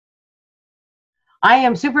I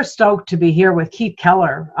am super stoked to be here with Keith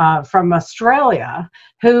Keller from Australia,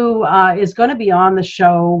 who is going to be on the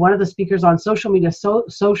show, one of the speakers on social media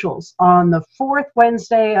socials on the fourth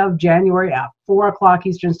Wednesday of January at 4 o'clock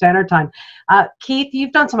Eastern Standard Time. Keith,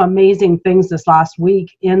 you've done some amazing things this last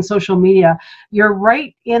week in social media. You're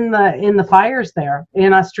right in the fires there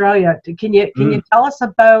in Australia. Can you tell us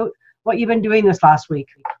about what you've been doing this last week?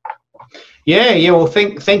 Yeah. Well,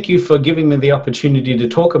 thank you for giving me the opportunity to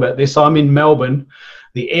talk about this. I'm in Melbourne.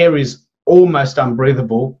 The air is almost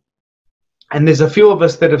unbreathable. And there's a few of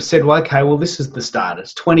us that have said, well, okay, well, this is the start.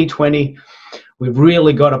 It's 2020. We've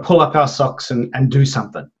really got to pull up our socks and do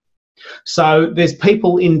something. So there's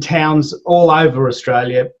people in towns all over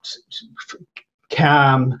Australia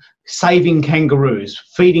saving kangaroos,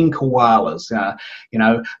 feeding koalas,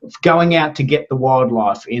 going out to get the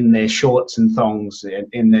wildlife in their shorts and thongs,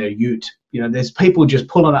 in their ute. There's people just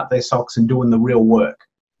pulling up their socks and doing the real work.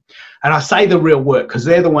 And I say the real work because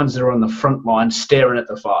they're the ones that are on the front line staring at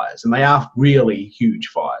the fires. And they are really huge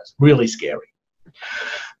fires, really scary.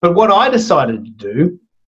 But what I decided to do,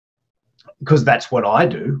 because that's what I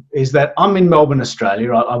do, is that I'm in Melbourne,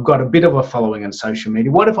 Australia. I've got a bit of a following on social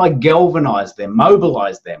media. What if I galvanise them,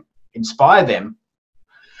 mobilise them, inspire them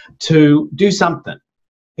to do something?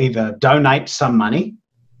 Either donate some money,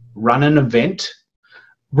 run an event,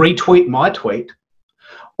 retweet my tweet,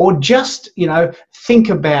 or just, think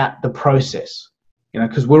about the process,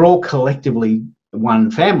 because we're all collectively one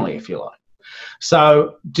family, if you like.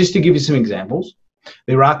 So just to give you some examples,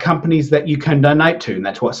 there are companies that you can donate to, and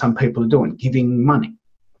that's what some people are doing, giving money.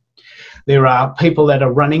 There are people that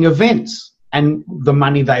are running events, and the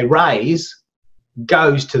money they raise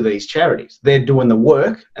goes to these charities. They're doing the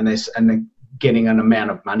work, and they're getting an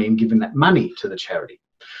amount of money and giving that money to the charity.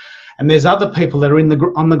 And there's other people that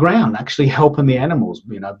are on the ground actually helping the animals,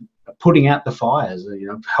 putting out the fires,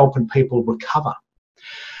 helping people recover.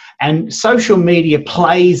 And social media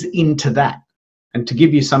plays into that. And to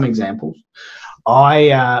give you some examples,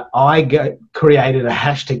 I created a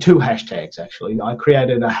hashtag, two hashtags actually. I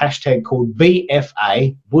created a hashtag called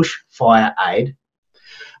BFA, Bushfire Aid,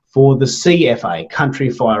 for the CFA, Country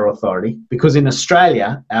Fire Authority, because in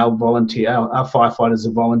Australia, our firefighters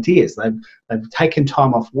are volunteers. They've taken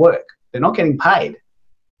time off work. They're not getting paid.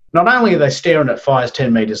 Not only are they staring at fires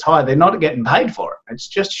 10 metres high, they're not getting paid for it. It's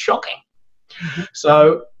just shocking. Mm-hmm.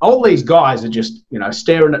 So all these guys are just,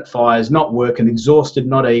 staring at fires, not working, exhausted,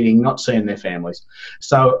 not eating, not seeing their families.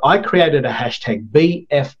 So I created a hashtag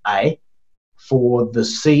BFA for the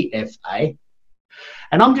CFA,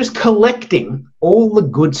 and I'm just collecting all the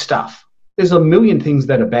good stuff. There's a million things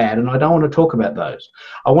that are bad, and I don't want to talk about those.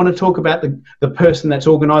 I want to talk about the person that's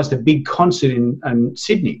organised a big concert in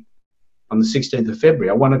Sydney on the 16th of February.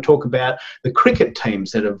 I want to talk about the cricket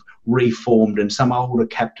teams that have reformed, and some older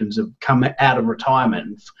captains have come out of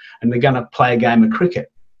retirement and they're going to play a game of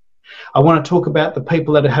cricket. I want to talk about the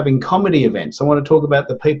people that are having comedy events. I want to talk about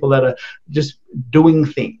the people that are just doing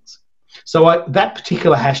things. So that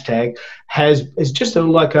particular hashtag is just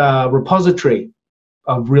like a repository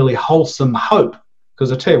of really wholesome hope,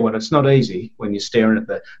 because I tell you what, it's not easy when you're staring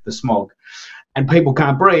at the smog and people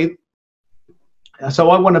can't breathe. So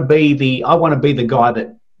I want to be the guy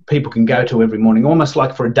that people can go to every morning, almost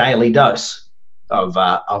like for a daily dose of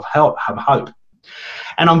hope.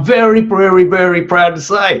 And I'm very, very, very proud to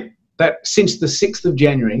say that since the 6th of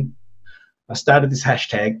January, I started this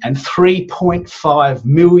hashtag, and 3.5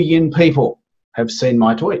 million people have seen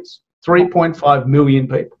my tweets. 3.5 million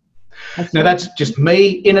people. Now, that's just me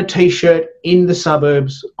in a T-shirt in the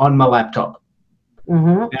suburbs on my laptop.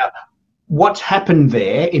 Mm-hmm. Now, what's happened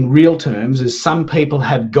there in real terms is some people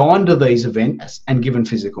have gone to these events and given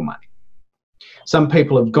physical money. Some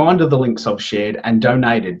people have gone to the links I've shared and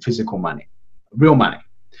donated physical money, real money.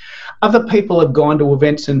 Other people have gone to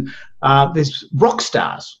events, and there's rock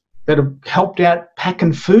stars that have helped out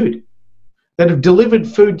packing food, that have delivered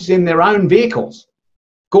foods in their own vehicles.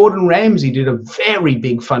 Gordon Ramsay did a very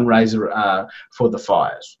big fundraiser for the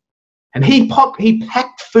fires, and he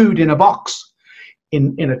packed food in a box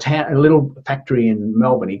in a town, a little factory in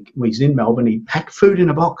Melbourne. He's in Melbourne. He packed food in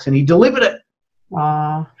a box and he delivered it.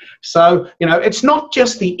 So it's not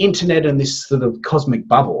just the internet and this sort of cosmic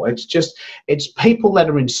bubble. It's people that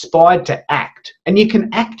are inspired to act, and you can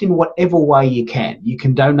act in whatever way you can. You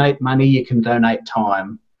can donate money, you can donate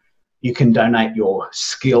time, you can donate your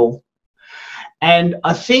skill. And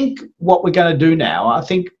I think what we're going to do now, I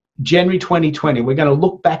think January 2020, we're going to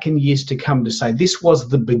look back in years to come to say this was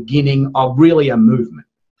the beginning of really a movement.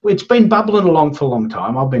 It's been bubbling along for a long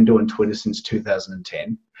time. I've been doing Twitter since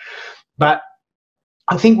 2010. But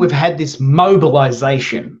I think we've had this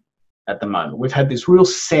mobilization at the moment. We've had this real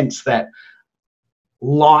sense that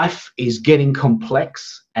life is getting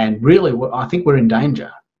complex, and really I think we're in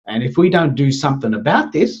danger. And if we don't do something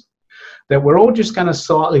about this, that we're all just going to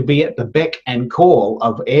slightly be at the beck and call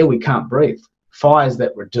of air we can't breathe, fires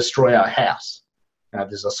that would destroy our house.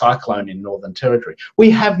 There's a cyclone in Northern Territory. We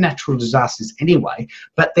have natural disasters anyway,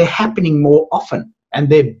 but they're happening more often and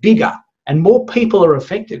they're bigger and more people are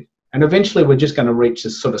affected. And eventually we're just going to reach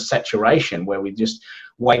this sort of saturation where we just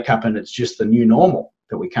wake up and it's just the new normal,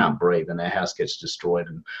 that we can't breathe and our house gets destroyed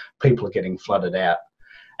and people are getting flooded out.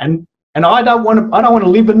 And I don't want to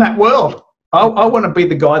live in that world. I want to be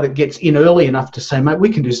the guy that gets in early enough to say, mate, we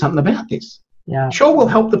can do something about this. Yeah. Sure, we'll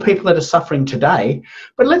help the people that are suffering today,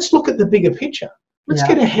 but let's look at the bigger picture. Let's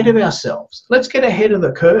get ahead of ourselves. Let's get ahead of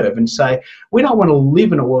the curve and say, we don't want to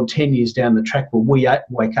live in a world 10 years down the track where we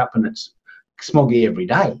wake up and it's smoggy every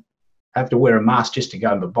day. I have to wear a mask just to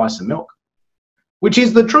go and buy some milk, which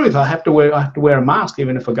is the truth. I have to wear a mask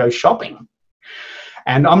even if I go shopping.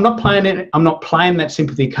 And I'm not playing that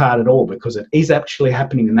sympathy card at all, because it is actually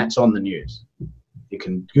happening and that's on the news. You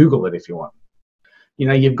can Google it if you want.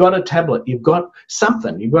 You've got a tablet, you've got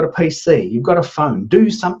something, you've got a PC, you've got a phone. Do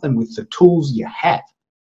something with the tools you have.